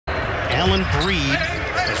Allen Breed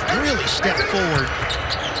has really stepped forward.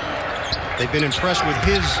 They've been impressed with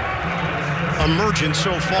his emergence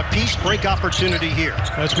so far. Piece break opportunity here.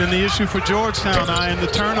 That's been the issue for Georgetown, and the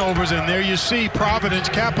turnovers, and there you see Providence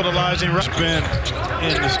capitalizing. Been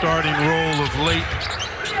in the starting role of late.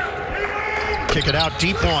 Kick it out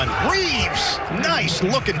deep one. Reeves, nice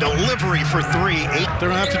looking delivery for three. They're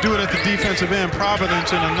gonna have to do it at the defensive end.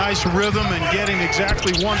 Providence in a nice rhythm and getting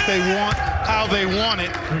exactly what they want, how they want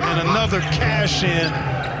it, and another cash in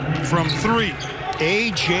from three.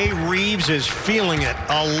 A.J. Reeves is feeling it.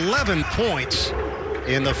 11 points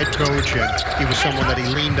in the head coach, and he was someone that he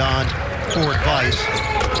leaned on for advice.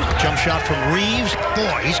 Jump shot from Reeves.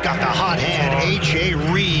 Boy, he's got the hot hand. A.J.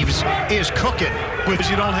 Reeves is cooking.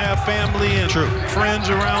 Because you don't have family and friends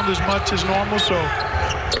around as much as normal, so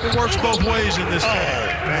it works both ways in this game.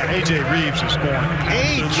 Man, A.J. Reeves is scoring.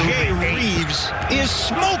 A.J. Reeves is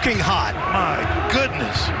smoking hot. My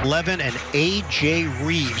goodness. 11, and A.J.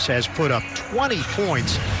 Reeves has put up 20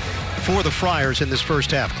 points for the Friars in this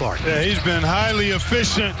first half, Clark. Yeah, he's been highly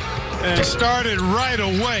efficient and started right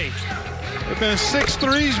away. There have been 6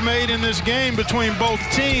 threes made in this game between both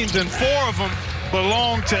teams, and 4 of them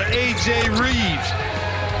belong to A.J. Reeves.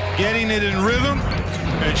 Getting it in rhythm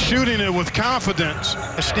and shooting it with confidence.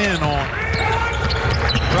 Stand on.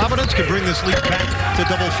 Providence can bring this lead back to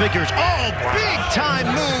double figures. Oh,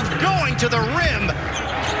 big-time move going to the rim.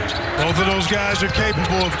 Both of those guys are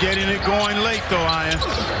capable of getting it going late, though, Ian.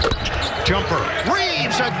 Jumper.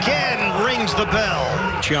 Reeves again rings the bell.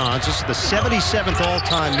 Johns, this is the 77th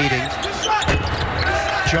all-time meeting.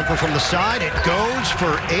 Jumper from the side. It goes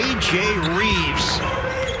for A.J. Reeves.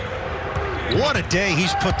 What a day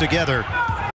he's put together.